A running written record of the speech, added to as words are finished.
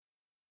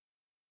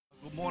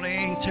Good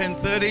morning,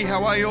 10:30.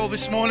 How are you all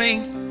this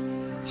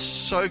morning?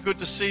 So good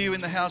to see you in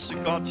the house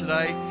of God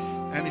today.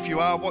 And if you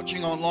are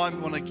watching online,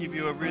 we want to give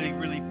you a really,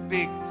 really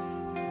big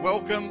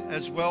welcome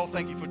as well.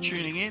 Thank you for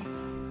tuning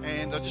in.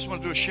 And I just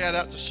want to do a shout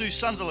out to Sue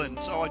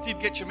Sunderland. So I did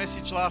get your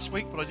message last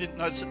week, but I didn't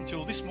notice it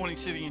until this morning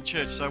sitting in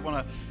church. So I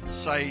want to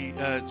say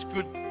it's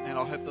good, and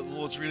I hope that the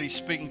Lord's really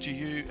speaking to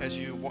you as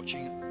you're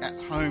watching at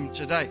home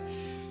today.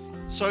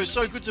 So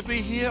good to be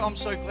here. I'm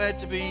so glad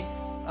to be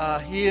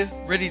here,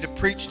 ready to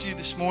preach to you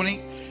this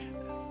morning.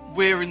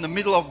 We're in the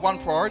middle of one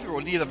priority,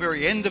 or near the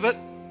very end of it.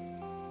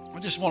 I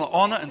just want to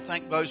honour and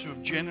thank those who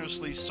have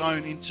generously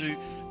sown into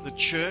the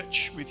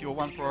church with your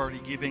one priority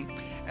giving,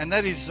 and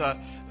that is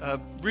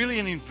really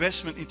an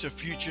investment into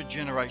future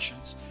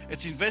generations.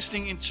 It's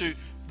investing into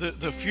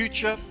the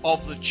future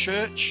of the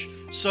church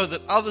so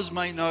that others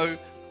may know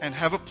and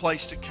have a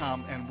place to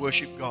come and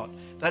worship God.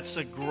 That's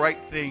a great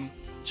thing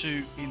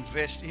to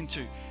invest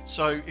into.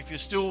 So if you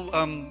still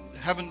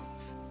haven't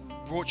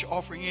brought your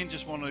offering in,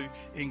 just want to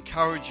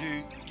encourage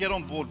you, get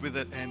on board with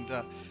it, and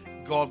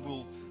God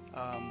will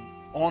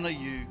honour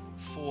you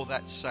for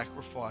that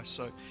sacrifice.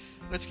 So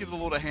let's give the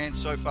Lord a hand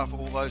so far for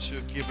all those who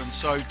have given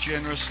so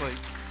generously.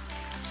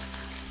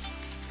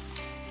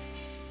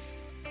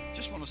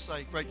 Just want to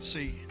say, great to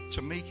see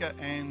Tamika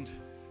and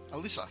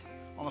Alyssa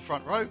on the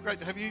front row. Great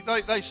to have you.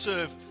 They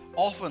serve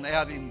often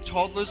out in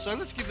toddlers, so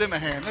let's give them a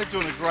hand. They're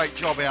doing a great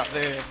job out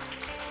there.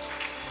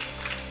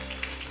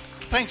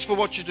 Thanks for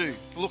what you do,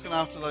 for looking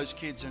after those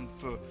kids and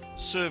for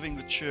serving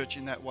the church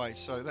in that way.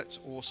 So that's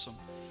awesome.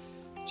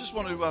 Just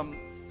want to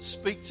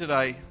speak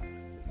today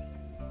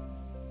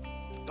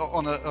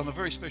on a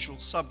very special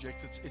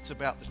subject. It's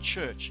about the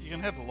church. You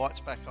can have the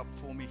lights back up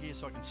for me here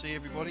so I can see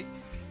everybody.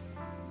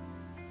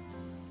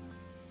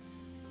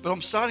 But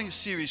I'm starting a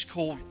series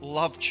called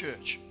Love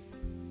Church.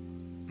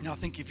 Now I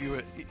think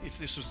if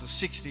this was the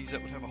 60s,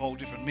 that would have a whole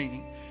different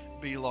meaning.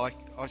 Be like,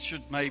 I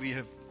should maybe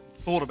have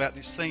thought about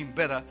this theme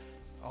better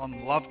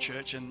on Love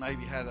Church, and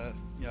maybe had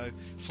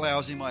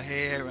flowers in my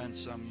hair and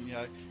some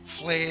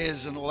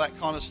flares and all that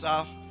kind of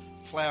stuff.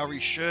 Flowery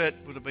shirt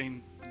would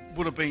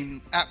have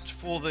been apt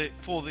for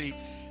the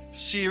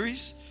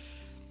series.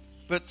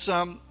 But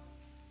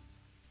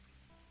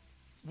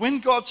when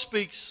God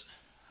speaks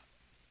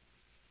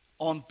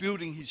on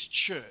building his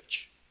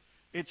church,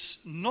 it's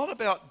not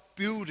about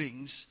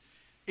buildings,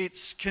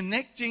 it's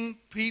connecting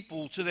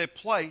people to their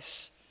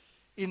place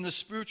in the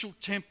spiritual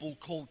temple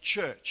called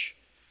church.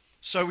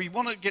 So we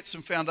want to get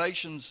some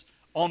foundations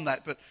on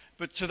that.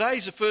 But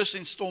today's the first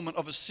installment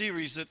of a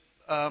series that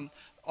I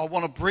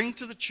want to bring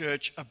to the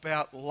church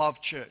about Love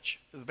Church,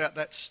 about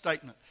that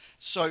statement.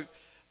 So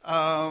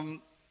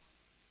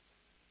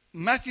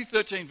Matthew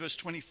 13, verse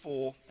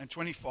 24 and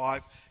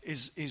 25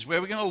 is where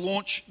we're going to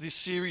launch this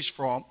series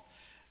from.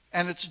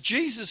 And it's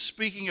Jesus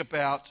speaking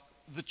about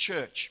the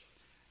church.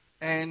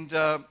 And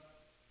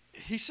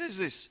he says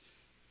this: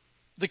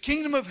 the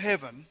kingdom of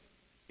heaven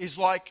is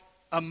like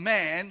a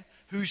man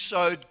who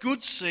sowed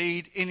good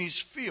seed in his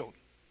field.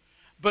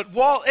 But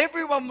while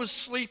everyone was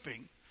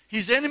sleeping,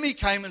 his enemy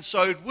came and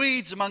sowed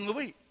weeds among the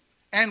wheat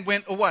and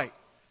went away.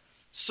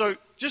 So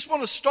just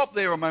want to stop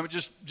there a moment,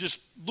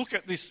 just look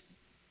at this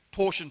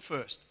portion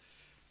first.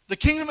 The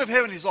kingdom of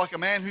heaven is like a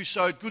man who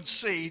sowed good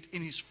seed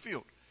in his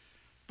field.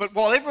 But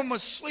while everyone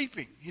was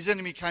sleeping, his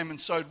enemy came and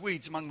sowed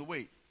weeds among the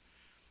wheat.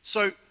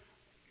 So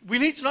we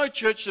need to know,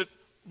 church, that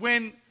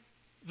when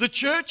the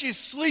church is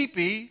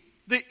sleepy,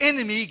 the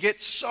enemy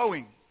gets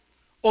sowing,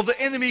 or the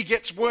enemy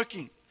gets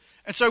working.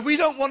 And so we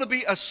don't want to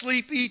be a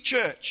sleepy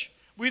church.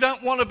 We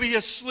don't want to be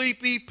a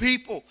sleepy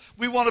people.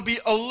 We want to be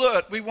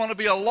alert. We want to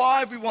be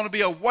alive. We want to be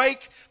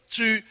awake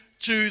to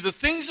the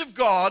things of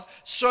God,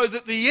 so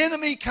that the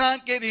enemy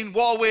can't get in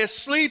while we're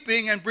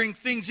sleeping and bring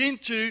things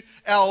into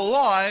our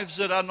lives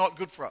that are not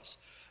good for us.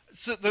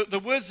 So the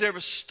words there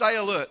are stay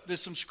alert.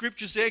 There's some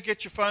scriptures there.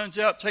 Get your phones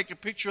out, take a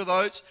picture of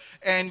those,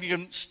 and you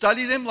can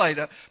study them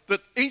later.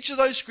 But each of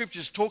those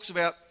scriptures talks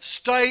about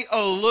stay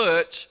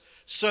alert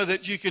so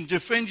that you can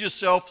defend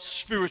yourself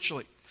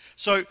spiritually.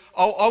 So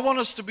I want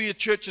us to be a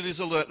church that is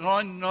alert. And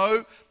I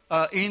know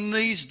in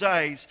these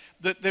days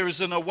that there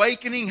is an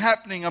awakening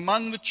happening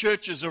among the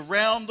churches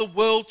around the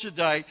world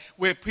today,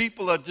 where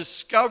people are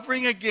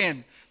discovering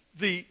again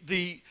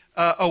the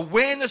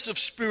awareness of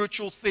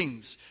spiritual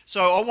things.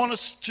 So I want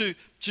us to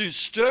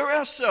stir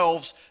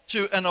ourselves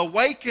to an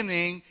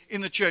awakening in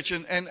the church.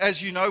 And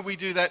as you know, we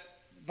do that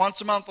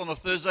once a month on a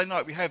Thursday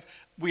night.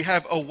 We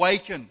have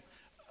Awaken,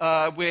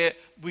 where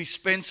we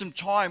spend some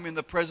time in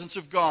the presence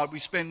of God. We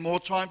spend more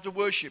time to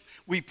worship.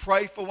 We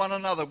pray for one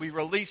another. We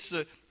release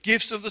the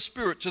gifts of the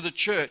Spirit to the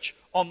church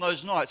on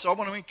those nights. So I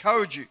want to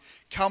encourage you.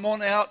 Come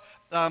on out.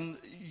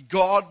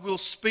 God will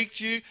speak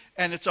to you,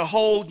 and it's a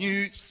whole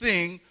new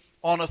thing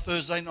on a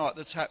Thursday night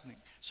that's happening.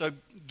 So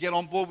get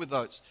on board with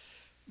those.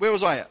 Where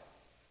was I at?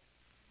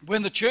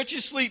 When the church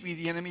is sleepy,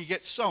 the enemy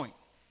gets sowing.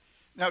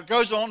 Now it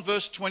goes on,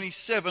 verse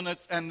 27,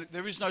 and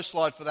there is no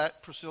slide for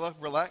that. Priscilla,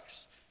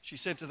 relax. She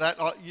said to that,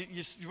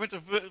 you went to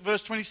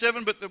verse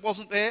 27, but it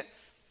wasn't there.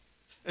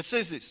 It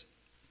says this: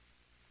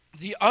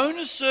 the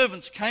owner's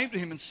servants came to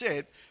him and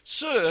said,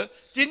 "Sir,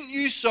 didn't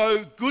you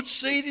sow good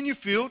seed in your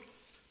field?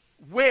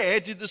 Where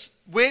did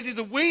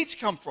the weeds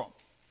come from?"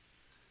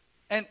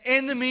 An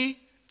enemy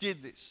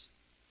did this.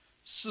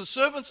 So the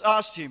servants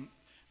asked him,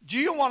 "Do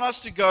you want us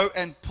to go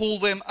and pull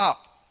them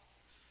up?"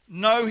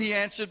 "No," he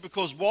answered,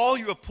 "because while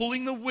you are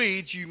pulling the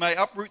weeds, you may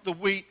uproot the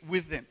wheat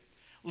with them.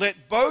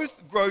 Let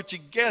both grow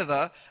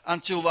together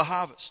until the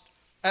harvest.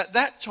 At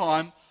that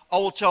time, I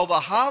will tell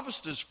the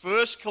harvesters,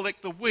 first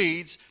collect the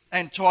weeds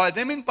and tie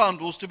them in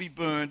bundles to be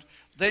burned,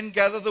 then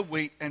gather the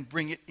wheat and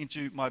bring it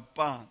into my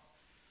barn."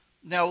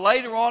 Now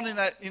later on in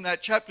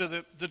that chapter,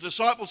 the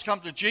disciples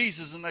come to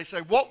Jesus and they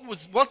say,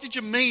 what did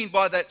you mean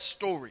by that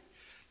story?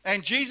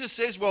 And Jesus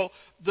says, well,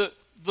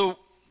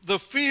 the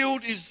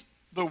field is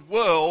the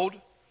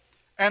world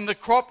and the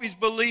crop is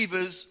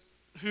believers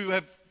who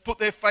have put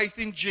their faith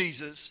in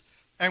Jesus,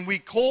 and we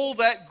call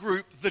that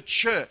group the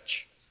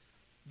church.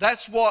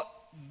 That's what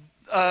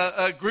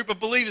a group of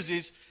believers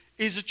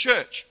is a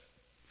church.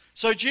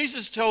 So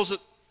Jesus tells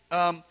it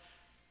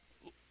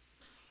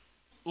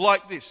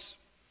like this.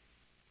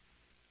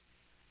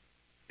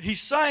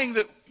 He's saying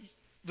that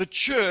the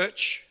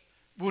church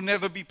will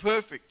never be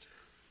perfect,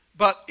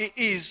 but it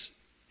is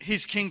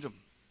his kingdom.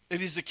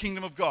 It is the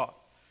kingdom of God.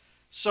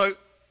 So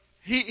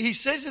he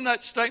says in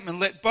that statement,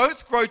 "Let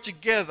both grow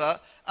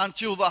together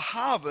until the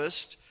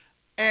harvest,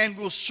 and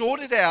we'll sort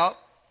it out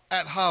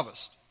at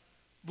harvest."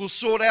 We'll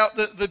sort out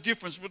the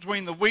difference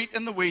between the wheat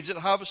and the weeds at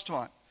harvest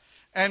time.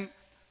 And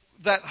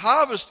that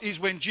harvest is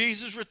when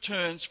Jesus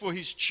returns for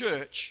his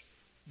church.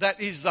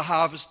 That is the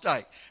harvest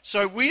day.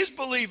 So we as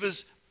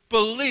believers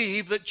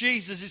believe that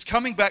Jesus is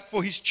coming back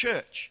for his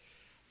church.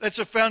 That's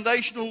a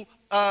foundational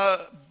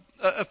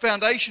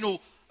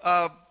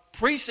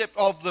precept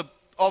of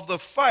the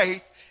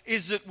faith,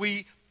 is that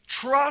we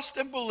trust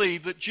and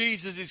believe that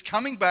Jesus is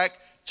coming back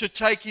to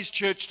take his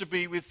church to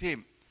be with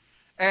him.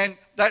 And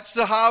that's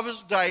the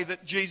harvest day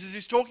that Jesus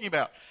is talking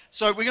about.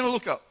 So we're going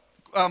to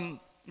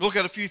look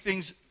at a few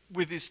things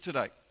with this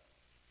today.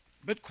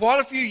 But quite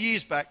a few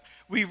years back,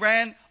 we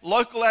ran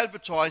local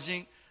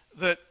advertising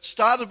that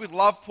started with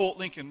Love Port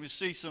Lincoln. We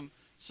see some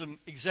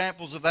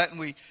examples of that, and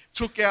we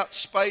took out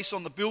space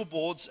on the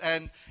billboards,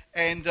 and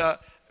the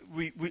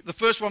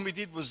first one we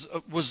did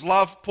was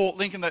Love Port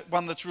Lincoln, that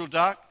one that's real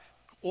dark,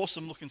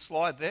 awesome looking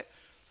slide there,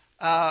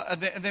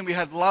 and then we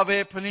had Love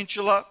Eyre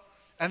Peninsula,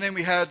 and then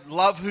we had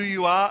Love Who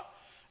You Are.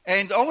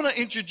 And I want to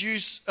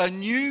introduce a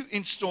new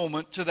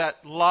installment to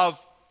that love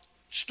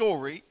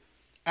story,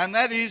 and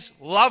that is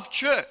Love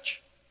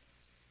Church.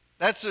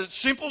 That's a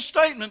simple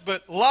statement,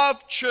 but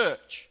Love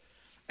Church.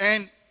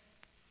 And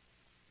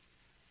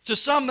to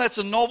some, that's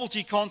a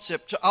novelty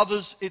concept. To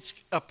others, it's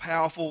a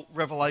powerful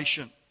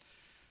revelation.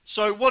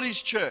 So what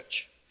is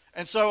church?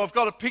 And so I've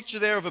got a picture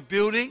there of a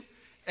building,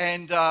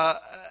 and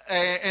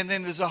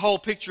then there's a whole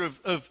picture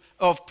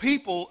of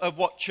people of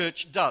what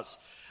church does.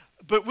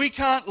 But we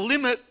can't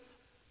limit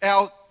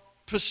our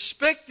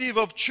perspective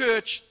of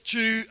church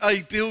to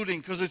a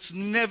building, because it's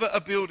never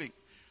a building.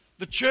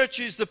 The church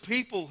is the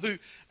people who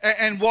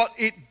and what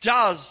it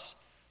does,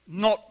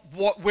 not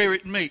where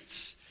it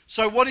meets.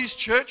 So what is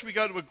church? We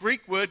go to a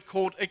Greek word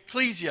called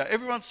ecclesia.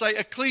 Everyone say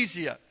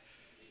ecclesia.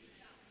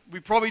 We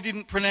probably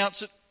didn't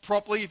pronounce it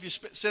properly. If you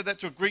said that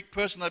to a Greek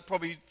person, they'd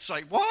probably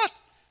say, "What?"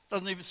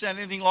 Doesn't even sound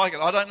anything like it.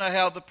 I don't know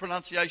how the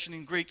pronunciation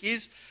in Greek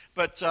is,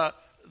 but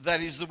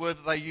that is the word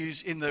that they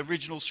use in the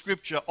original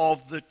scripture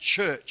of the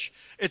church.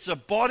 It's a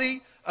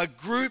body, a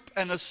group,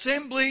 an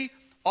assembly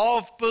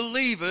of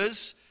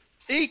believers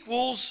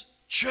equals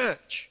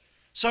church.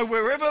 So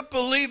wherever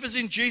believers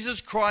in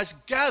Jesus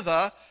Christ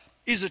gather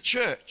is a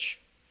church,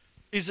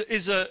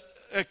 is a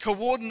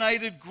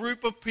coordinated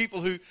group of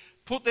people who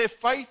put their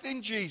faith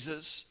in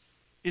Jesus,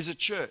 is a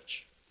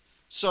church.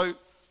 So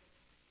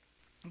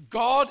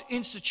God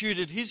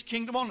instituted his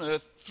kingdom on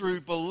earth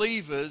through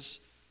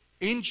believers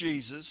in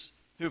Jesus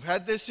who've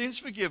had their sins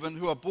forgiven,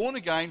 who are born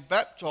again,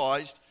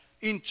 baptized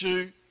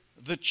into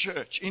the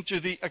church, into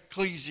the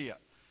ecclesia.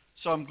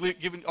 So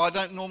I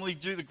don't normally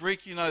do the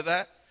Greek, you know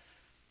that.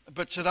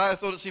 But today I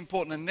thought it's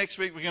important. And next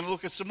week we're going to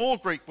look at some more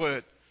Greek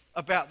word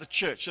about the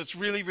church. So it's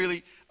really,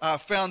 really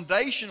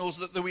foundational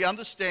so that we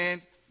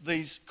understand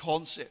these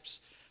concepts.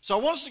 So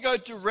I want us to go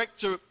direct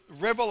to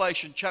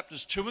Revelation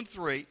chapters 2 and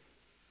 3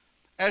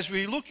 as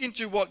we look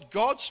into what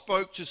God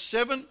spoke to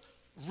 7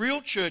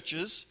 real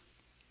churches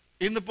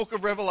in the book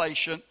of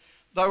Revelation.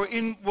 They were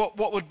in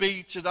what would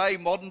be today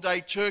modern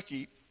day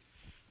Turkey.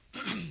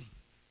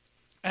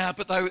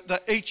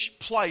 But each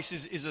place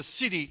is a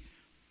city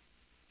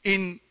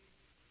in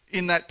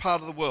that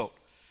part of the world.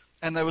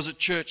 And there was a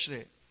church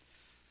there.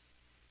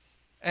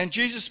 And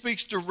Jesus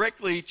speaks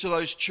directly to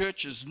those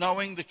churches,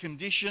 knowing the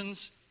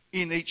conditions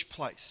in each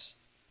place.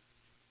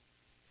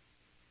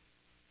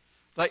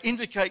 They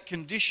indicate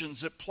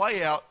conditions that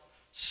play out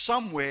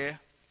somewhere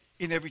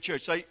in every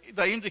church.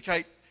 They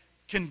indicate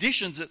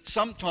conditions that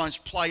sometimes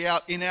play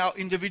out in our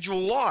individual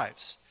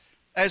lives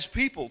as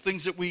people,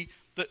 things that we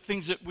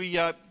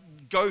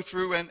go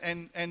through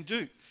and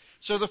do.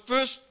 So the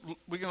first,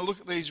 we're going to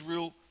look at these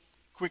real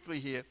quickly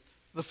here.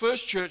 The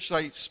first church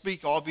they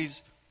speak of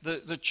is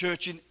the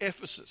church in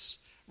Ephesus.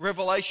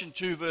 Revelation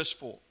 2 verse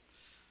 4.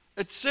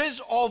 It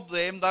says of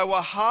them they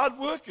were hard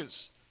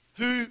workers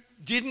who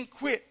didn't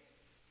quit.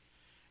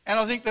 And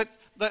I think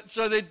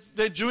so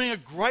they're doing a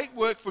great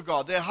work for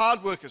God. They're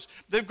hard workers.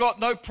 They've got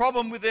no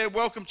problem with their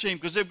welcome team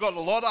because they've got a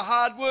lot of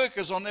hard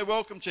workers on their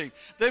welcome team.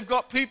 They've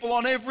got people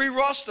on every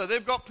roster.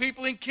 They've got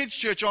people in kids'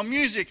 church, on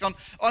music,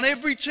 on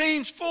every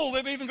team's full.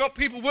 They've even got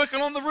people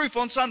working on the roof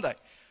on Sunday.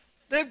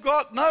 They've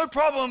got no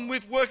problem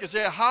with workers.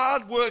 They're a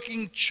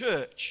hard-working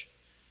church.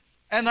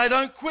 And they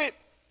don't quit.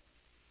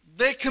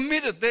 They're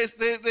committed.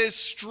 They're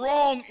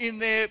strong in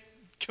their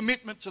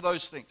commitment to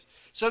those things.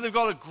 So they've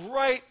got a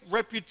great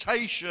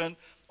reputation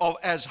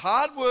as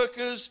hard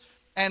workers,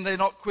 and they're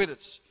not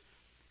quitters.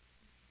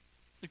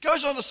 It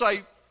goes on to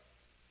say,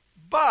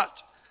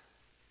 but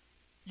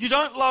you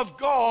don't love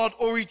God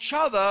or each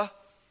other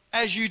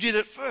as you did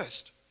at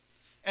first.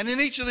 And in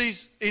each of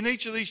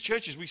these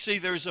churches, we see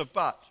there is a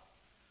but.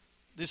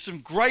 There's some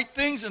great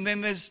things, and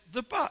then there's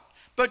the but.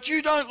 But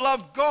you don't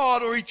love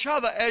God or each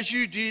other as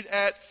you did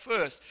at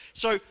first.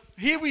 So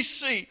here we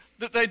see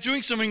that they're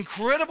doing some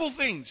incredible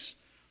things,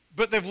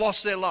 but they've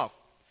lost their love.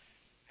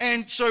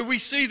 And so we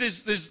see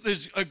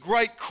there's a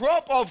great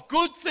crop of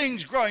good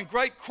things growing,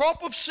 great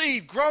crop of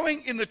seed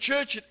growing in the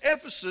church at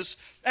Ephesus.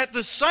 At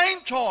the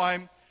same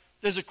time,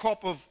 there's a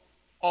crop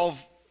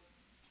of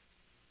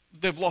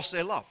they've lost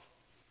their love.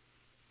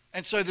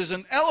 And so there's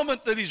an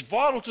element that is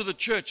vital to the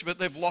church, but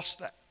they've lost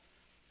that.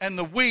 And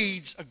the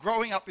weeds are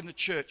growing up in the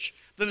church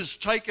that is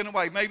taken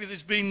away. Maybe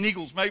there's been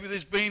niggles. Maybe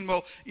there's been,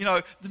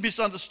 the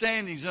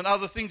misunderstandings and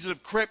other things that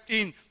have crept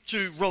in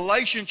to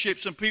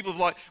relationships, and people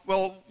have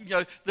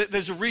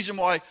there's a reason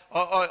why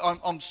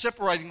I'm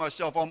separating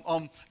myself.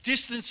 I'm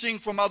distancing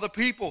from other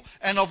people,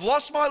 and I've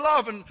lost my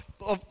love. And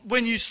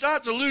when you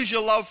start to lose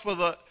your love for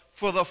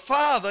the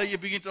Father, you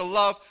begin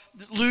to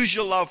lose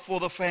your love for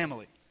the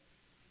family.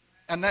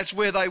 And that's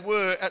where they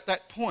were at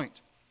that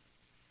point.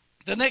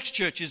 The next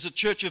church is the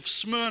church of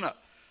Smyrna.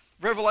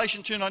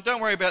 Revelation 2:9.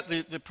 Don't worry about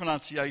the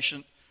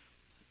pronunciation.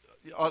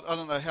 I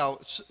don't know how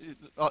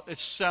it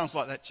sounds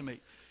like that to me.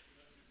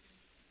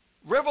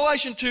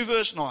 Revelation 2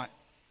 verse 9.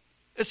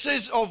 It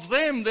says of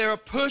them they're a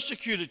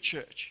persecuted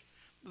church.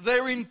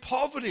 They're in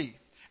poverty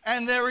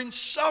and they're in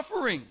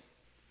suffering.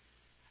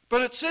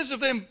 But it says of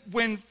them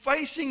when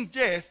facing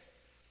death,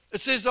 it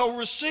says they'll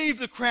receive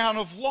the crown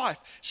of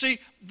life. See,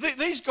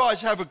 these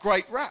guys have a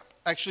great rap.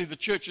 Actually, the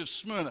church of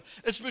Smyrna.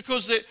 It's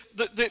because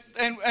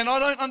and I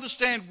don't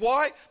understand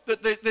why,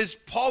 but there's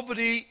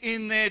poverty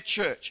in their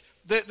church.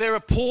 They're a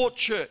poor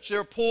church.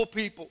 They're a poor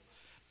people.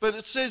 But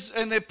it says,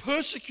 and they're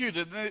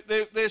persecuted.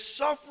 They're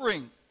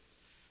suffering.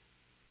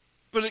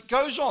 But it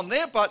goes on.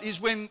 Their but is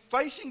when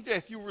facing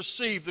death, you'll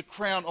receive the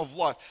crown of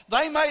life.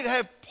 They may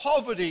have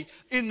poverty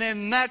in their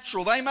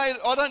natural. I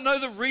don't know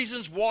the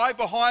reasons why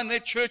behind their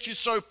church is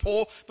so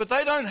poor, but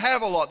they don't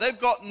have a lot. They've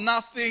got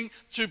nothing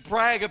to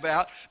brag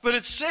about. But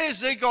it says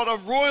they've got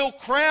a royal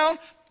crown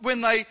when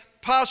they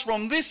pass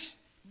from this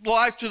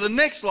life to the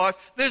next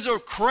life. There's a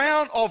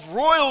crown of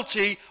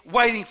royalty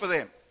waiting for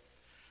them.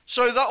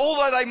 So that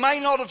although they may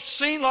not have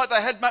seemed like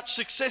they had much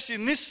success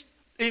in this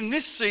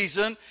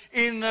season,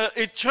 in the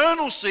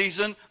eternal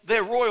season,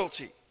 they're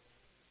royalty.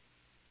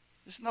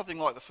 This is nothing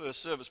like the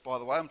first service, by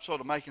the way. I'm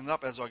sort of making it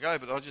up as I go,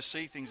 but I just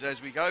see things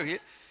as we go here.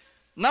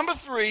 Number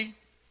 3,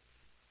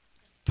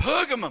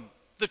 Pergamum,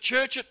 the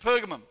church at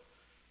Pergamum.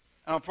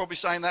 And I'm probably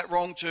saying that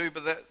wrong too,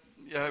 but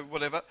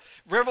whatever.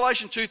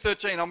 Revelation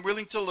 2:13, I'm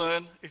willing to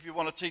learn if you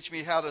want to teach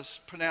me how to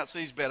pronounce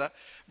these better.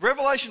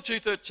 Revelation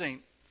 2:13,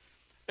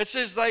 it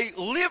says they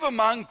live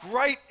among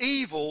great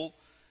evil,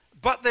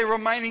 but they're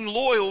remaining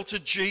loyal to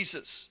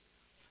Jesus.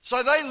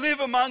 So they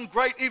live among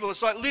great evil.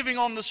 It's like living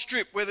on the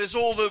strip where there's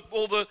all the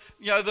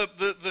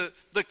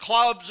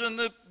clubs and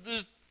the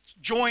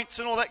joints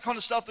and all that kind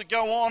of stuff that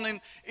go on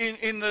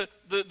in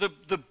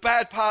the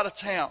bad part of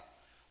town,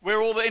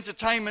 where all the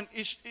entertainment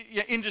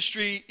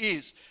industry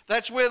is.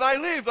 That's where they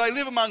live. They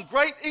live among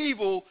great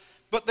evil,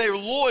 but they're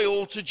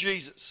loyal to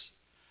Jesus.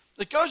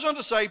 It goes on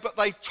to say, but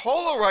they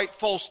tolerate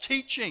false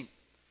teaching.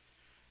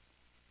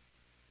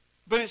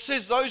 But it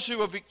says those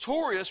who are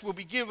victorious will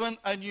be given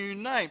a new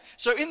name.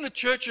 So in the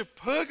church of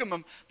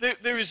Pergamum,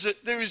 there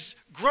is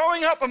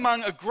growing up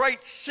among a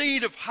great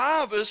seed of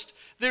harvest,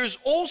 there is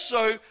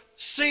also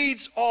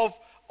seeds of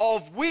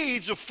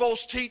weeds of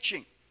false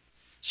teaching.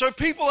 So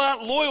people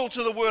aren't loyal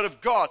to the word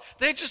of God.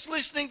 They're just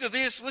listening to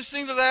this,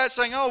 listening to that,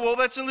 saying, oh, well,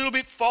 that's a little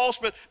bit false,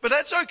 but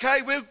that's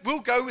okay, we'll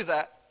go with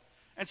that.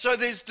 And so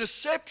there's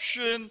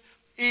deception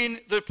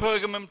in the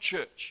Pergamum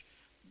church.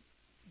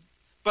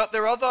 But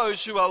there are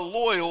those who are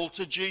loyal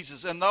to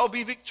Jesus, and they'll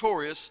be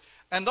victorious,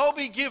 and they'll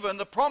be given,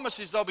 the promise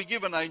is they'll be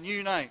given a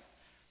new name.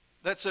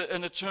 That's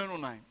an eternal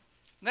name.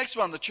 Next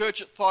one, the church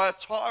at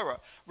Thyatira.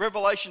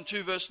 Revelation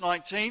 2 verse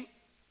 19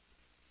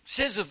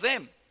 says of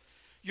them,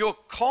 you're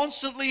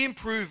constantly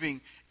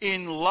improving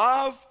in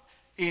love,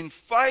 in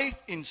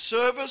faith, in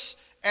service,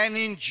 and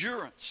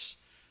endurance.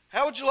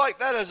 How would you like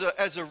that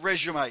as a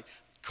resume?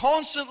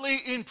 Constantly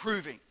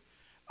improving.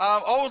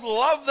 I would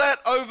love that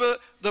over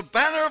the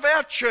banner of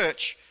our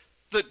church,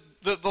 that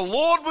the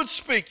Lord would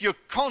speak. You're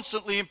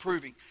constantly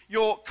improving.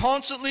 You're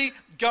constantly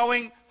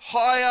going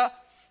higher,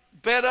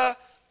 better,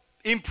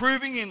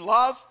 improving in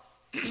love,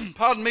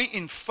 pardon me,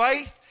 in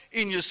faith,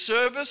 in your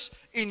service,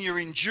 in your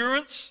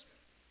endurance.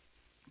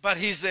 But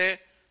here's there,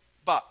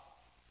 but.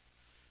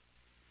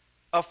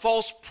 A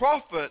false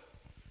prophet,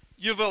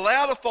 you've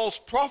allowed a false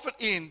prophet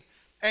in,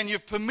 and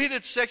you've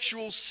permitted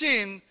sexual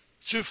sin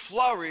to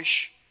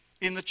flourish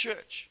in the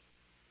church.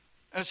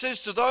 And it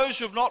says, to those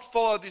who have not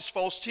followed this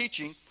false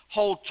teaching,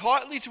 hold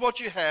tightly to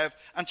what you have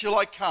until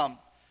I come,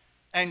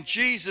 and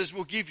Jesus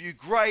will give you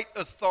great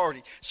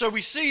authority. So we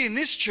see in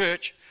this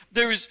church,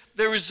 there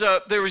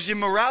is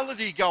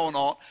immorality going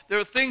on. There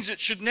are things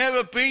that should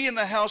never be in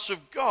the house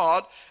of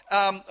God.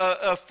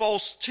 A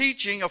false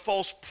teaching, a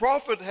false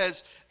prophet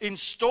has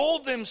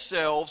installed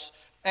themselves,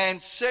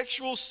 and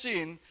sexual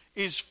sin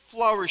is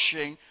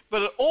flourishing.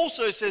 But it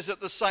also says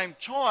at the same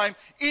time,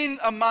 in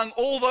among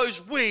all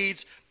those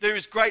weeds, there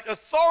is great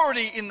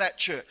authority in that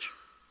church.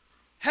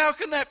 How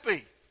can that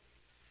be?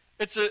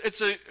 It's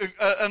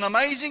an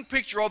amazing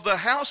picture of the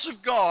house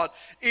of God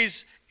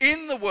is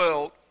in the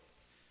world,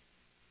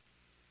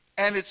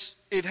 and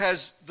it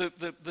has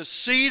the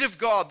seed of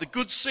God, the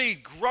good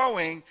seed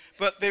growing,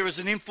 but there is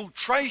an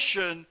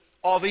infiltration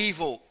of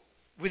evil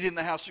within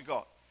the house of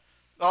God.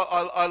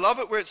 I love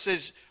it where it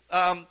says,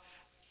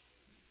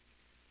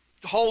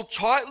 hold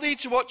tightly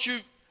to what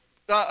you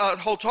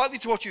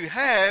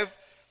have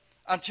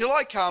until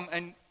I come,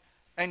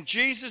 and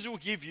Jesus will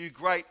give you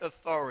great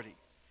authority.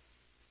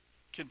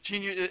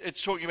 Continue.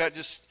 It's talking about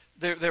just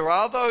there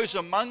are those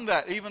among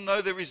that, even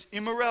though there is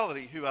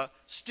immorality, who are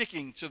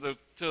sticking to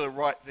the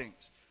right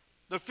things.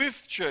 The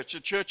fifth church, the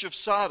church of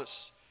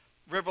Sardis,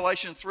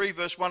 Revelation 3,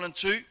 verse 1 and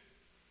 2.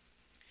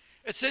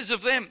 It says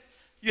of them,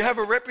 you have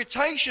a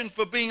reputation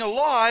for being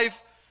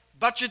alive,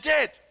 but you're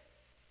dead.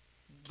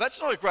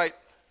 That's not a great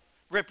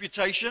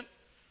reputation.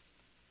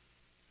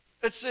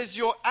 It says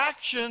your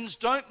actions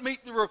don't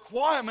meet the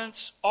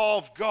requirements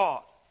of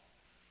God.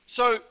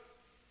 So,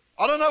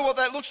 I don't know what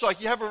that looks like.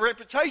 You have a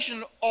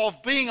reputation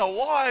of being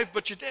alive,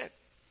 but you're dead.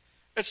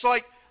 It's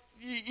like,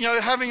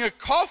 having a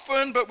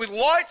coffin, but with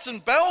lights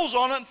and bells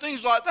on it and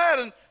things like that,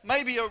 and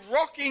maybe a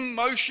rocking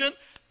motion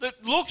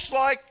that looks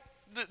like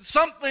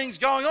something's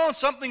going on,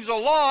 something's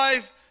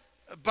alive,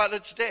 but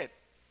it's dead.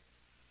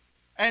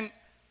 And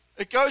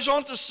it goes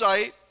on to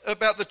say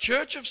about the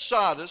church of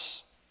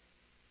Sardis,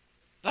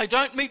 they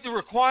don't meet the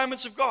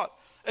requirements of God.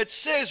 It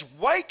says,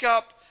 wake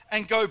up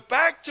and go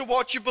back to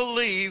what you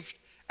believed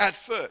at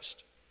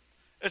first.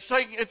 It's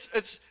saying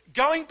it's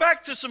going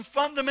back to some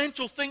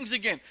fundamental things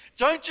again.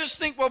 Don't just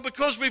think, well,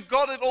 because we've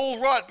got it all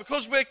right,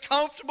 because we're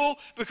comfortable,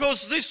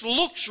 because this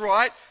looks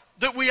right,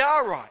 that we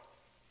are right.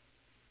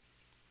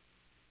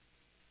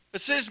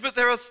 It says, but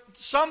there are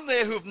some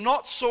there who have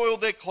not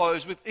soiled their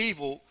clothes with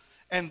evil,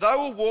 and they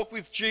will walk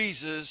with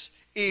Jesus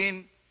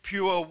in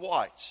pure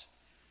white.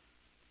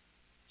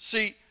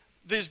 See,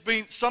 there's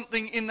been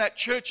something in that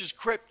church has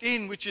crept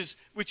in which is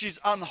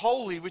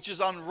unholy, which is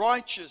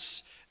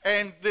unrighteous,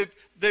 and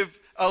they've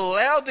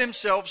allowed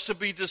themselves to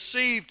be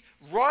deceived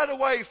right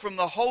away from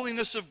the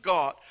holiness of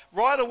God,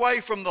 right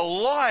away from the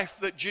life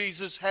that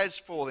Jesus has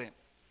for them.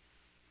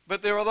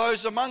 But there are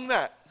those among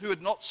that who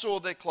had not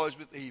soiled their clothes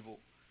with evil,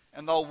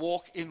 and they'll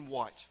walk in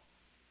white.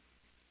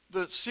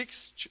 The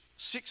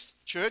sixth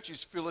church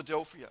is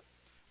Philadelphia.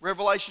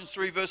 Revelation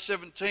 3 verse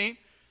 17,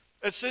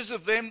 it says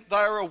of them, they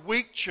are a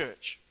weak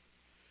church.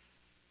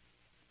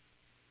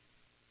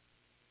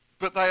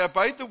 But they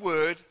obeyed the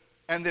word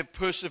and they've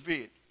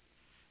persevered.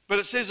 But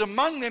it says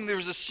among them there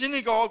is a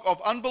synagogue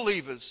of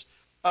unbelievers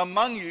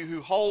among you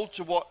who hold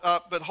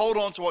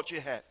on to what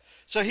you have.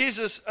 So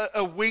here's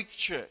a weak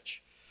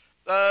church,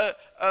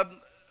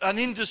 an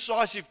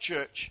indecisive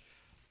church,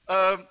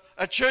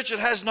 a church that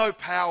has no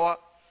power,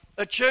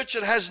 a church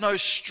that has no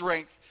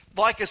strength,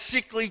 like a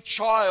sickly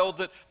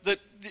child that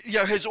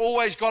has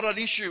always got an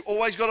issue,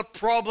 always got a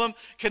problem,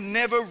 can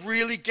never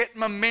really get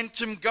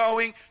momentum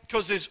going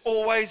because there's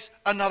always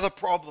another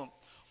problem,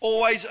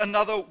 always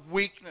another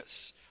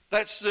weakness.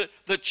 That's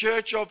the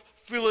church of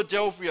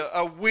Philadelphia,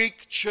 a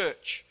weak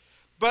church.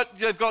 But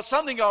they've got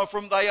something going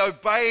from them. They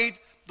obeyed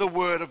the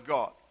word of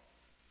God.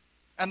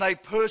 And they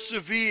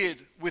persevered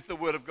with the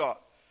word of God.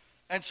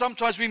 And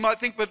sometimes we might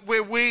think, but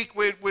we're weak,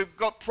 we've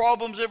got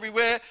problems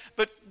everywhere,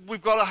 but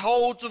we've got to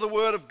hold to the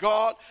word of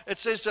God. It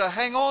says to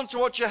hang on to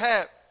what you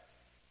have.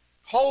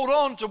 Hold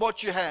on to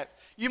what you have.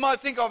 You might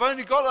think, I've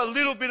only got a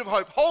little bit of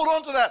hope. Hold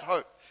on to that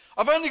hope.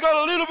 I've only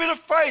got a little bit of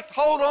faith.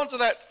 Hold on to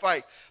that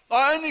faith.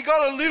 I only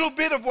got a little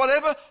bit of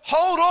whatever.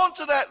 Hold on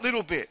to that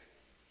little bit.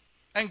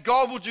 And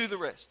God will do the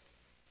rest.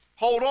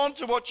 Hold on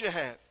to what you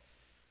have.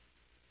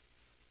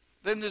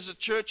 Then there's a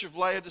church of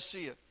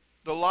Laodicea.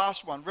 The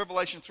last one,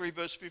 Revelation 3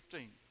 verse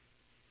 15.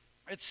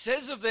 It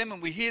says of them,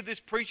 and we hear this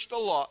preached a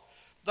lot,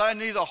 they're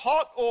neither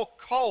hot or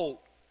cold.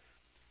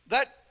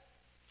 That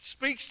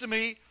speaks to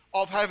me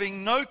of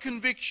having no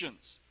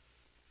convictions.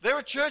 They're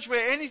a church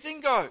where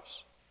anything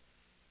goes.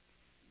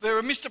 They're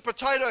a Mr.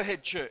 Potato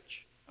Head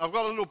church. I've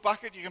got a little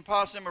bucket, you can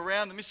pass them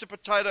around, the Mr.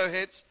 Potato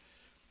Heads.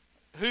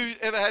 Who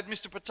ever had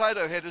Mr.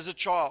 Potato Head as a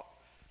child?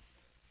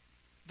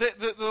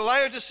 The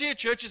Laodicea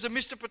church is a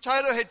Mr.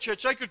 Potato Head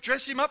church. They could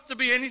dress him up to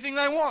be anything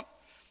they want.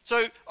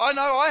 So I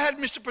know I had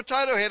Mr.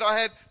 Potato Head. I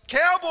had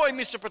Cowboy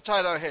Mr.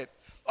 Potato Head.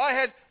 I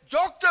had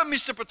Doctor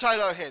Mr.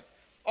 Potato Head.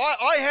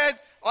 I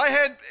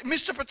had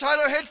Mr.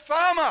 Potato Head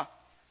Farmer.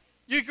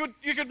 You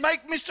could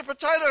make Mr.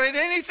 Potato Head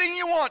anything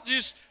you want.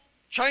 Just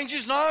change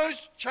his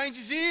nose, change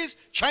his ears,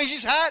 change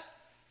his hat,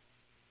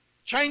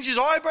 change his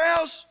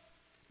eyebrows.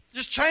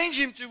 Just change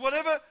him to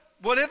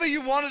whatever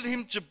you wanted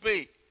him to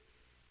be.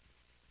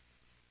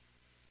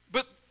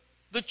 But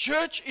the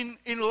church in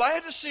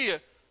Laodicea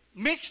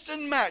mixed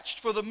and matched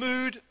for the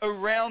mood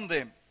around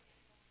them.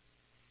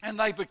 And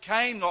they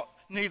became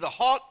neither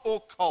hot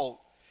or cold.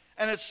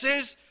 And it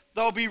says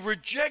they'll be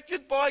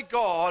rejected by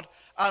God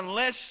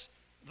unless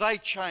they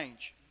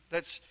change.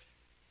 That's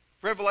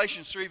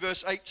Revelation 3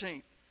 verse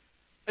 18.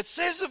 It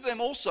says of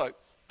them also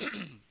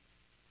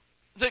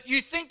that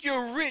you think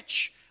you're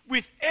rich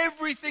with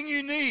everything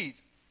you need.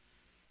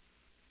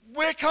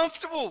 We're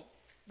comfortable.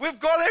 We've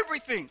got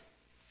everything.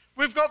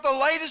 We've got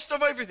the latest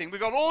of everything.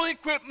 We've got all the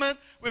equipment.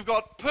 We've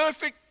got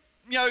perfect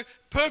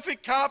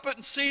carpet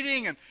and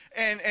seating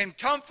and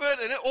comfort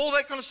and all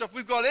that kind of stuff.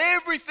 We've got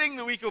everything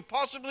that we could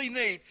possibly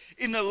need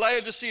in the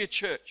Laodicea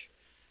church.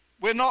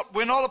 We're not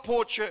a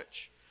poor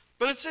church.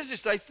 But it says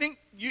this, they think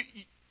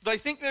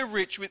they're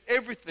rich with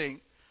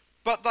everything,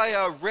 but they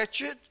are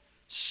wretched,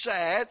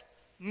 sad,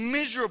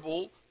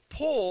 miserable,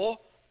 poor,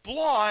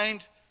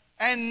 blind,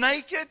 and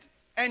naked,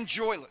 and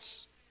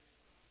joyless.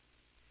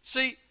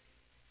 See,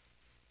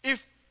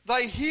 if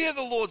they hear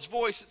the Lord's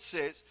voice, it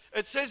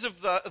says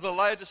of the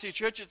Laodicea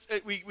church,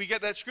 we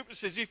get that scripture, it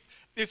says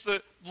if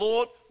the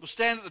Lord will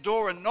stand at the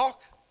door and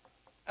knock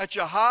at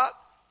your heart,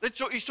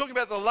 he's talking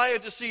about the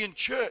Laodicean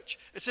church.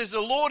 It says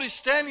the Lord is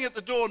standing at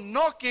the door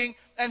knocking,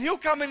 and he'll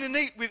come in and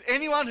eat with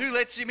anyone who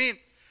lets him in.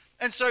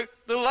 And so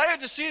the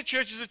Laodicea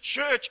church is a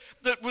church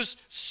that was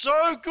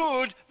so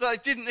good that they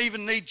didn't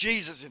even need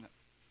Jesus in it.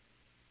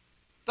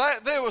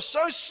 They were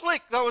so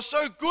slick, they were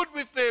so good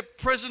with their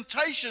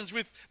presentations,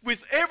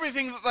 with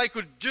everything that they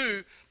could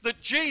do,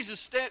 that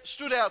Jesus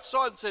stood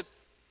outside and said,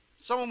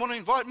 someone want to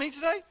invite me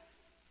today?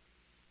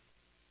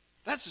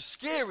 That's a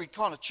scary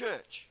kind of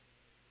church,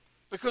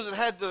 because it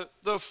had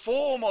the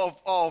form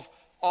of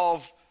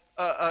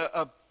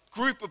a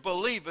group of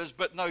believers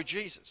but no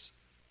Jesus.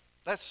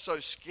 That's so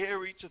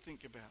scary to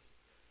think about.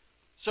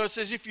 So it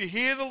says, if you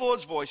hear the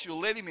Lord's voice, you'll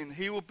let him in.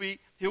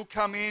 He'll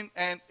come in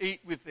and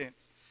eat with them.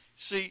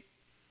 See,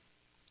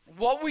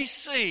 what we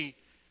see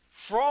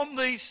from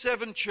these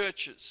 7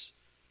 churches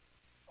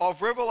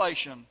of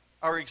Revelation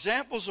are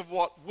examples of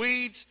what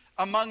weeds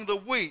among the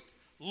wheat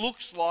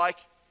looks like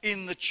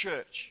in the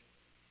church.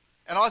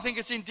 And I think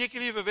it's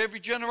indicative of every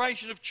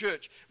generation of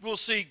church. We'll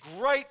see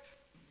great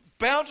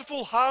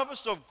bountiful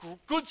harvest of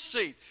good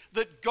seed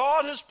that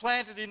God has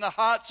planted in the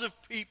hearts of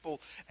people.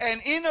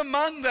 And in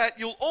among that,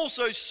 you'll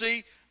also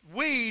see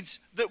weeds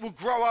that will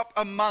grow up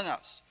among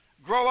us,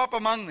 grow up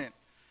among them.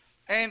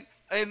 And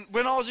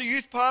when I was a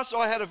youth pastor,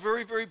 I had a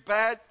very, very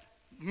bad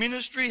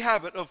ministry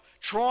habit of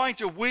trying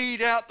to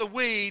weed out the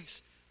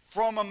weeds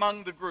from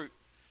among the group.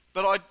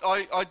 But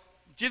I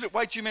did it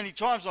way too many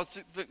times. I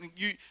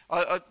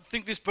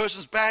think this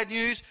person's bad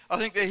news. I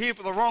think they're here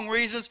for the wrong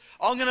reasons.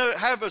 I'm going to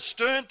have a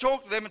stern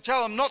talk to them and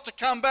tell them not to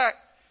come back.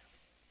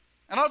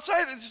 And I'd say,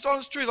 it's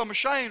honest truth, I'm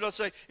ashamed. I'd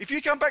say, if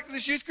you come back to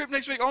this youth group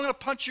next week, I'm going to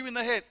punch you in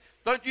the head.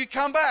 Don't you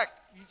come back.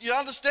 You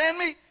understand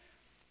me?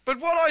 But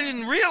what I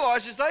didn't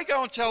realize is they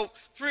go and tell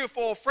 3 or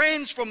 4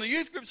 friends from the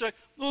youth group, say,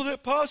 oh,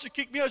 that pastor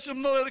kicked me out, so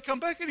I'm not allowed to come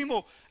back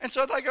anymore. And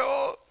so they go,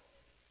 oh,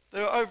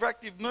 they're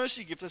overactive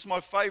mercy gift. That's my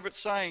favourite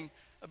saying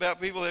about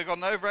people that have got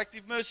an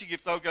overactive mercy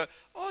gift. They'll go,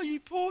 oh, you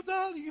poor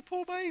darling, you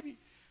poor baby.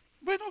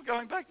 We're not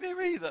going back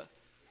there either.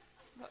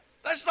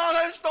 That's not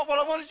what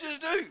I wanted you to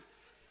do.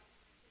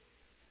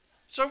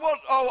 So what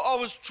I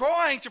was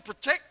trying to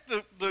protect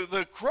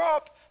the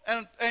crop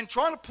and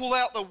trying to pull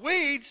out the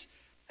weeds,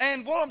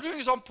 and what I'm doing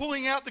is I'm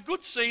pulling out the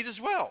good seed as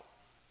well.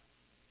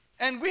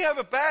 And we have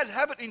a bad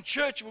habit in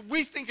church where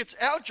we think it's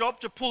our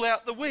job to pull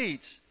out the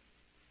weeds.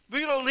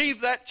 We've got to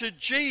leave that to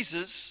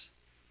Jesus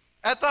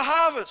at the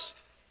harvest.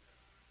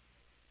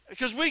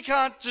 Because we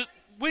can't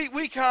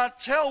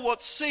tell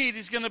what seed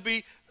is going to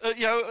be,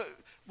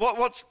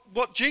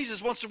 what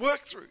Jesus wants to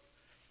work through.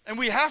 And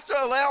we have to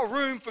allow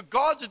room for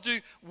God to do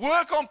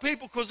work on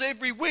people, because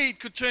every weed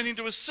could turn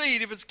into a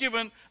seed if it's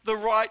given the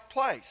right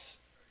place.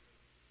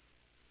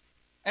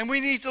 And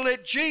we need to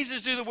let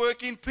Jesus do the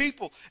work in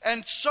people.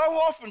 And so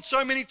often,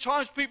 so many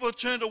times, people are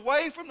turned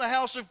away from the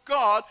house of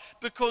God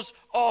because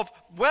of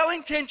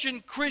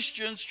well-intentioned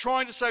Christians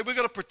trying to say, we've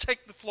got to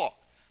protect the flock.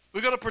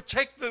 We've got to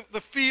protect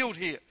the field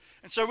here.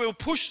 And so we'll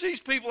push these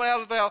people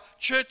out of our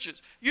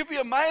churches. You'd be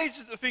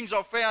amazed at the things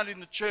I've found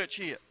in the church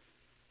here.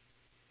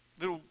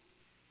 Little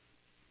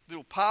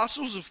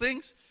parcels of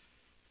things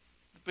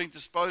that have been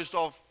disposed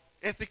of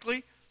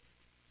ethically.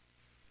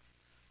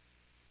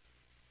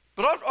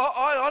 But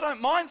I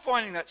don't mind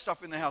finding that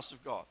stuff in the house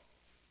of God.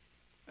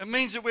 It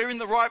means that we're in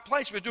the right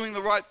place. We're doing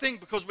the right thing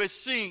because we're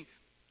seeing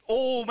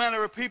all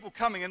manner of people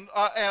coming. And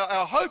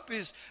our hope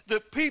is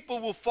that people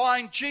will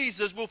find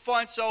Jesus, will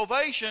find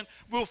salvation,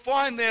 will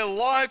find their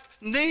life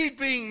need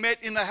being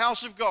met in the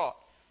house of God.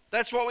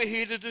 That's what we're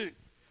here to do.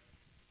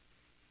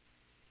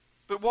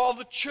 But while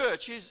the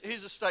church,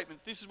 here's a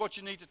statement. This is what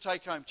you need to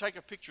take home. Take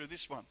a picture of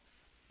this one.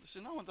 I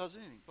said, no one does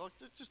anything. Like,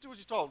 just do what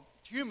you're told.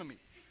 Humour me.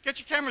 Get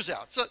your cameras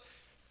out. So,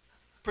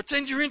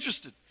 pretend you're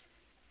interested.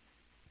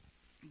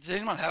 Does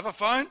anyone have a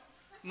phone?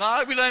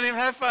 No, we don't even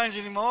have phones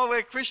anymore.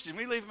 We're Christian.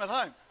 We leave them at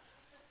home.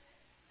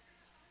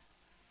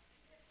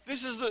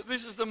 This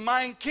is the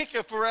main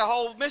kicker for our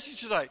whole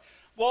message today.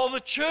 While the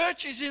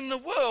church is in the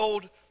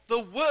world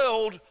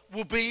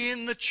will be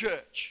in the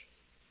church.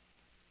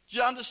 Do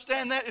you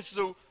understand that? It's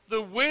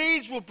the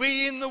weeds will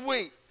be in the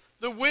wheat.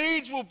 The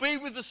weeds will be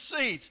with the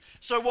seeds.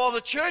 So while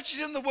the church is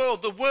in the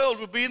world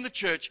will be in the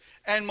church.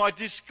 And my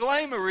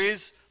disclaimer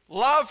is,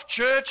 love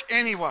church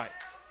anyway.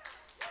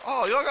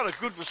 Oh, I got a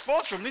good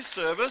response from this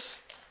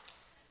service.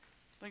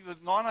 I think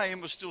that 9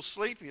 a.m. was still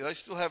sleepy. They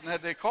still haven't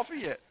had their coffee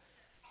yet.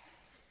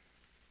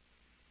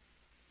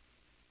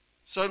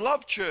 So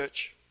love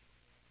church.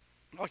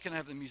 I can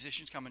have the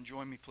musicians come and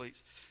join me,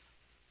 please.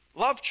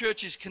 Love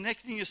church is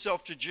connecting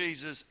yourself to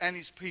Jesus and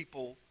his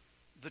people,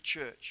 the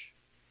church.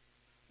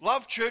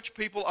 Love church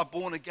people are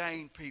born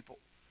again people.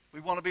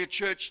 We want to be a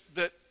church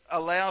that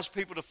allows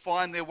people to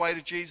find their way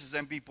to Jesus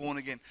and be born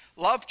again.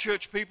 Love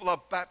church people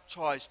are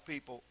baptized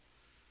people.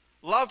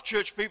 Love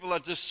church people are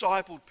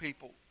discipled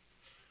people.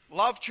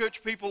 Love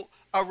church people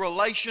are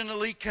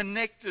relationally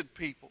connected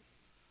people.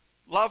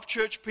 Love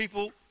church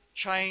people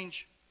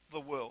change the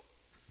world.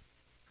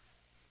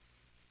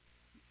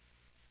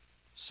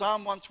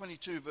 Psalm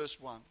 122 verse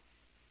 1.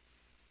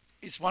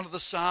 It's one of the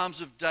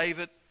Psalms of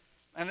David,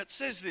 and it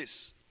says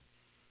this: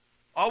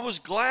 I was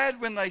glad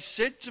when they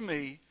said to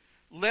me,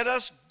 let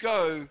us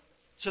go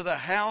to the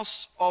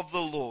house of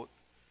the Lord.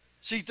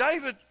 See,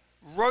 David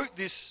wrote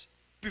this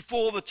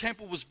before the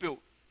temple was built.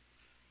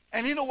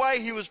 And in a way,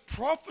 he was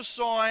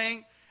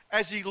prophesying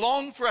as he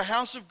longed for a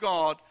house of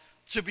God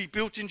to be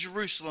built in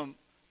Jerusalem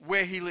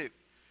where he lived.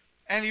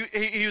 And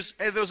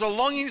there was a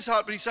longing in his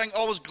heart, but he's saying,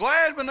 I was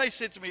glad when they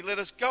said to me, let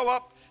us go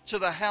up to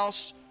the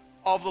house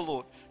of the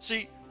Lord.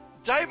 See,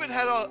 David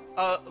had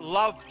a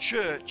love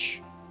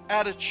church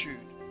attitude.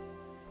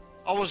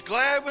 I was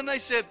glad when they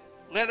said,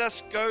 let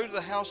us go to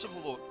the house of the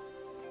Lord.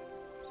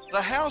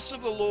 The house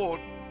of the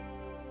Lord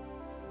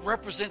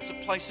represents a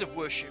place of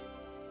worship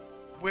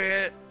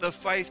where the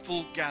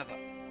faithful gather.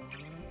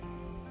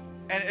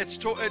 And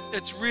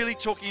it's really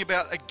talking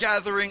about a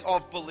gathering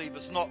of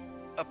believers, not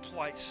a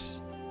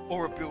place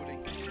or a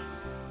building.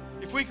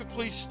 If we could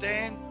please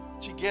stand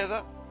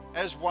together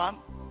as one.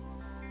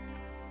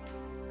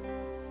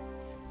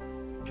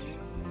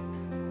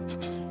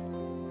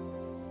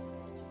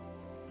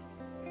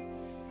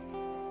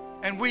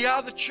 And we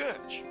are the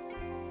church.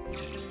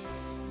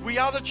 We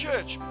are the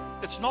church.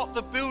 It's not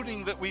the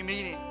building that we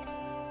meet in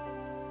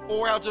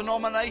or our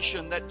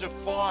denomination that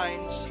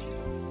defines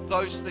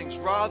those things.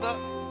 Rather,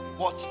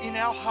 what's in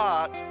our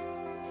heart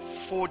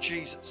for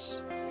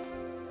Jesus.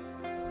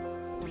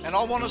 And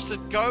I want us to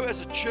go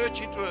as a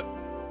church into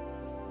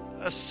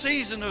a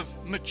season of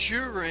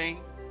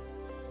maturing,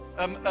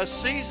 a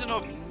season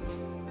of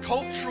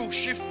cultural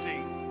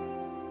shifting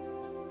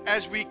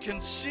as we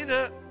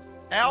consider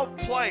our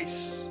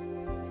place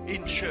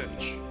in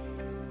church.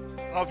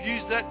 And I've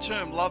used that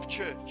term, love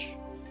church.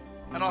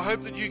 And I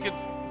hope that you can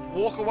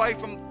walk away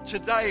from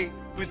today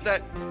with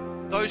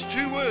those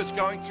two words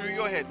going through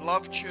your head.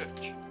 Love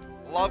church.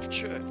 Love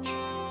church.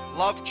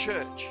 Love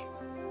church.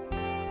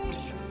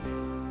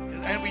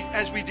 And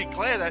as we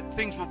declare that,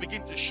 things will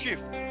begin to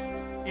shift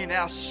in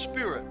our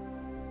spirit.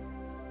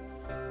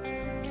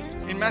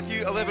 In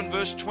Matthew 11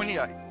 verse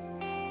 28,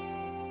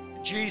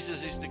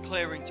 Jesus is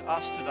declaring to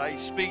us today,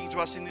 speaking to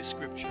us in this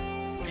scripture.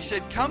 He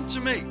said, come to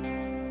me,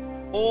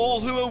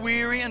 all who are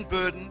weary and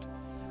burdened,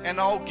 and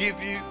I'll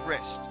give you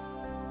rest.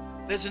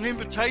 There's an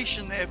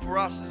invitation there for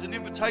us. There's an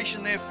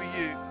invitation there for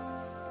you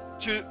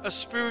to a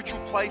spiritual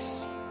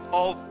place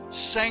of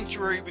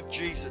sanctuary with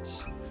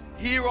Jesus.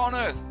 Here on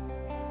earth,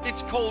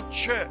 it's called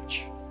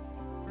church.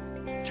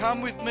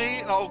 Come with me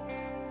and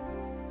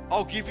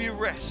I'll give you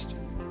rest.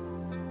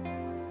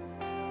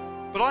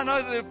 But I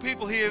know that there are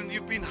people here and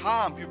you've been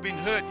harmed, you've been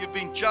hurt, you've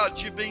been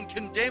judged, you've been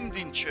condemned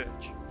in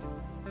church.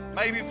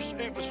 Maybe if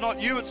it's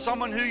not you, it's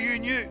someone who you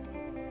knew.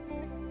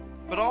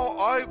 But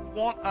I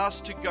want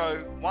us to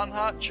go, One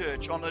Heart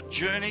Church, on a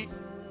journey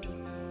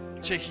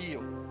to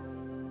heal.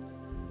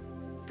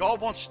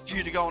 God wants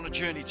you to go on a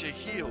journey to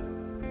heal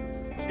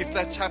if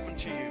that's happened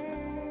to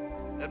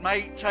you. It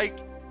may take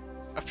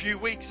a few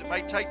weeks, it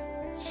may take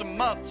some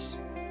months.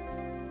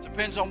 It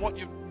depends on what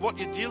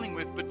you're dealing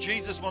with, but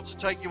Jesus wants to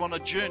take you on a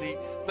journey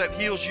that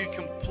heals you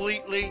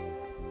completely,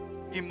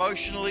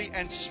 emotionally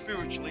and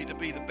spiritually, to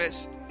be the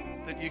best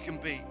that you can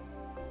be.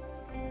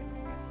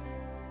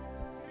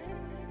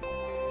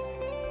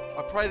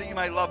 I pray that you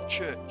may love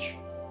church.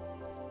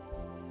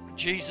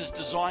 Jesus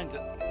designed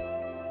it.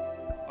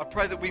 I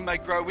pray that we may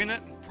grow in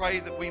it pray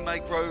that we may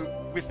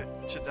grow with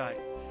it today.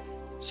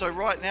 So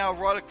right now,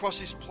 right across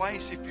this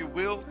place, if you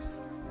will,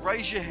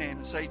 raise your hand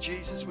and say,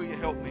 Jesus, will you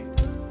help me?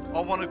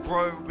 I want to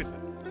grow with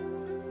it.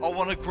 I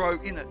want to grow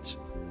in it.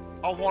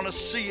 I want to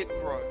see it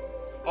grow.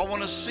 I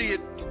want to see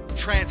it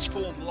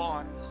transform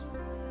lives.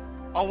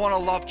 I want to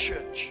love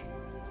church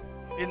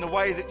in the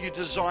way that you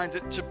designed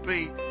it to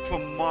be for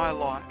my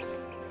life.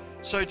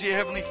 So, dear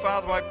Heavenly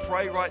Father, I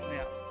pray right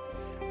now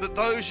that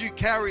those who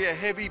carry a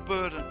heavy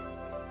burden,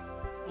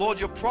 Lord,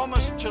 your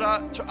promise to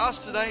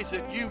us today is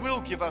that you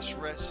will give us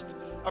rest.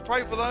 I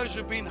pray for those who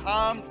have been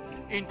harmed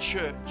in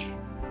church.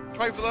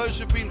 Pray for those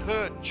who have been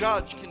hurt,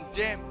 judged,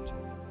 condemned.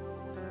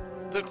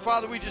 That,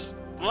 Father, we just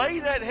lay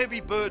that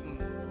heavy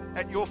burden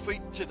at your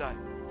feet today.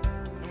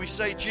 And we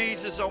say,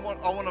 Jesus, I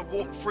want to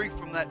walk free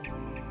from that.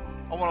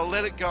 I want to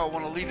let it go. I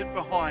want to leave it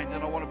behind,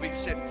 and I want to be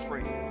set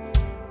free.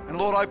 And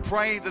Lord, I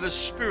pray that a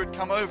spirit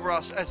come over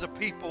us as a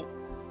people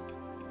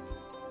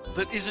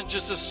that isn't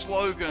just a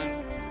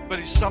slogan, but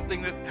is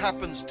something that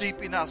happens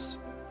deep in us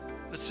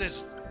that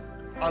says,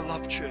 I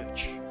love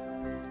church.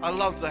 I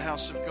love the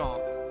house of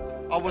God.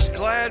 I was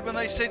glad when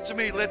they said to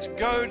me, let's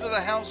go to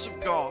the house of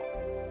God.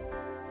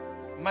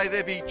 May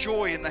there be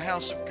joy in the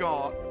house of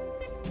God.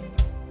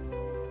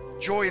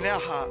 Joy in our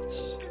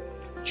hearts.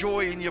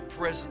 Joy in your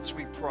presence,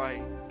 we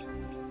pray.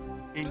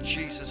 In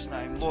Jesus'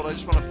 name. Lord, I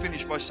just want to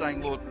finish by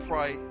saying, Lord,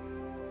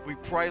 we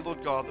pray,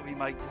 Lord God, that we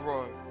may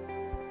grow.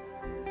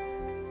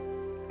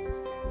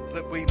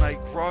 That we may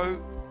grow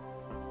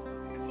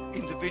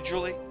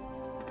individually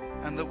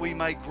and that we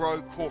may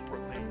grow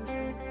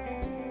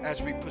corporately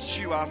as we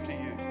pursue after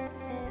you.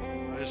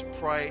 I just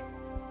pray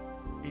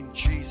in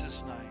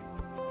Jesus' name.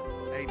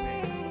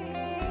 Amen.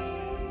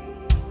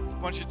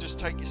 Why don't you just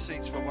take your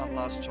seats for one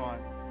last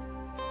time.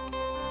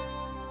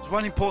 There's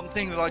one important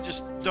thing that I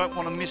just don't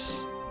want to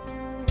miss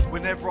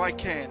whenever I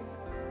can,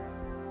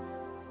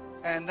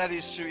 and that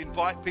is to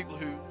invite people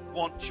who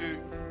want to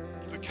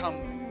become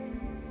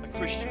a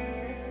Christian,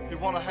 who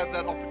want to have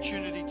that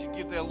opportunity to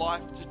give their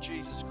life to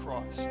Jesus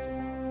Christ.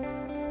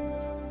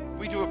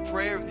 We do a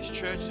prayer in this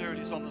church. There it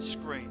is on the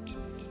screen.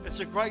 It's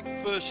a great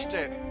first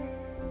step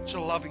to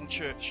loving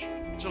church,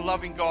 to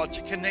loving God,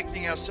 to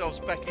connecting ourselves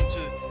back into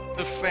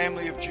the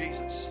family of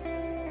Jesus.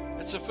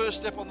 It's the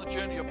first step on the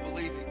journey of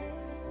believing,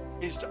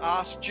 is to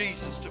ask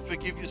Jesus to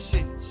forgive your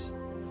sins,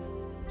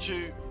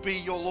 to be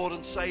your Lord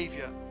and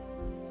Savior,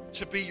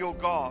 to be your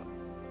God.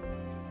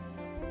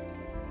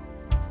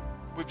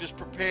 We've just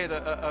prepared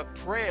a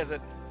prayer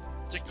that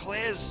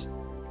declares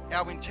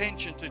our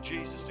intention to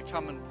Jesus to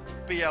come and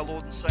be our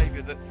Lord and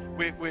Savior, that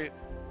we're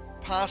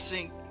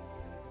passing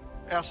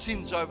our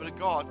sins over to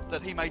God,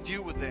 that He may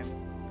deal with them,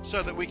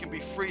 so that we can be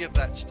free of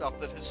that stuff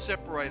that has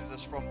separated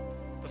us from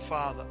the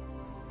Father.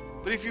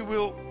 But if you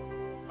will,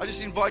 I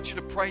just invite you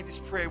to pray this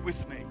prayer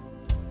with me.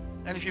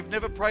 And if you've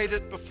never prayed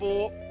it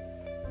before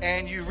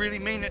and you really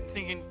mean it,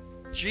 thinking,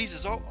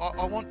 Jesus,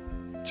 I want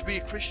to be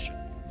a Christian.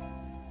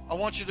 I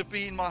want you to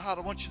be in my heart.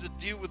 I want you to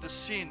deal with the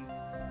sin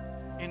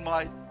in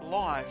my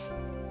life,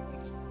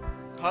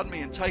 pardon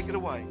me, and take it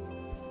away.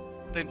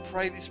 Then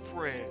pray this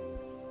prayer.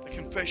 The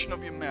confession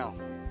of your mouth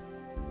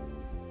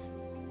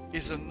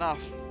is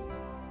enough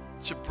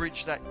to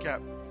bridge that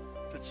gap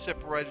that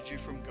separated you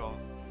from God.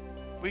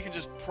 We can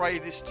just pray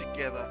this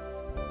together.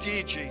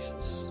 Dear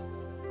Jesus,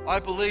 I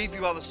believe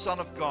you are the Son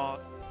of God,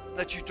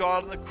 that you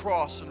died on the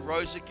cross and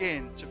rose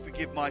again to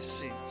forgive my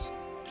sins.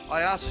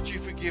 I ask that you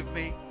forgive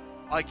me.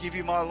 I give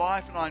you my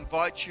life and I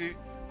invite you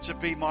to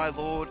be my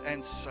Lord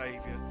and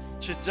Savior.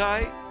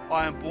 Today,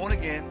 I am born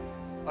again.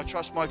 I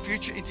trust my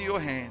future into your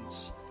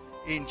hands.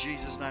 In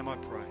Jesus' name I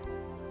pray.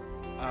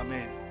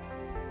 Amen.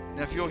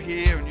 Now, if you're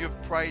here and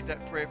you've prayed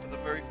that prayer for the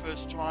very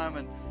first time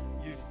and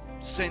you've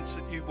sensed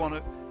that you want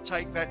to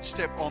take that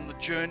step on the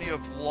journey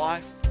of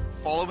life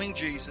following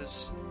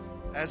Jesus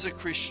as a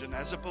Christian,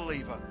 as a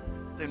believer,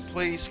 then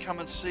please come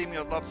and see me.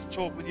 I'd love to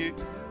talk with you,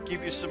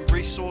 give you some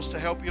resource to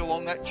help you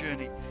along that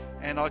journey.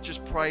 And I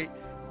just pray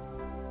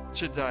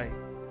today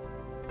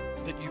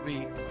that you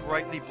be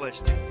greatly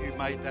blessed if you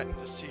made that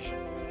decision.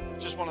 I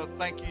just want to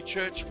thank you,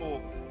 church,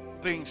 for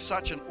being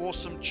such an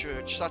awesome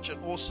church, such an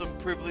awesome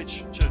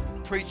privilege to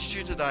preach to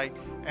you today.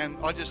 And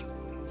I just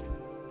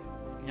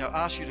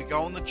ask you to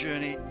go on the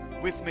journey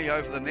with me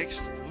over the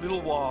next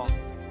little while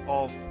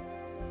of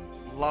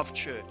Love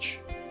Church.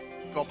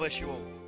 God bless you all.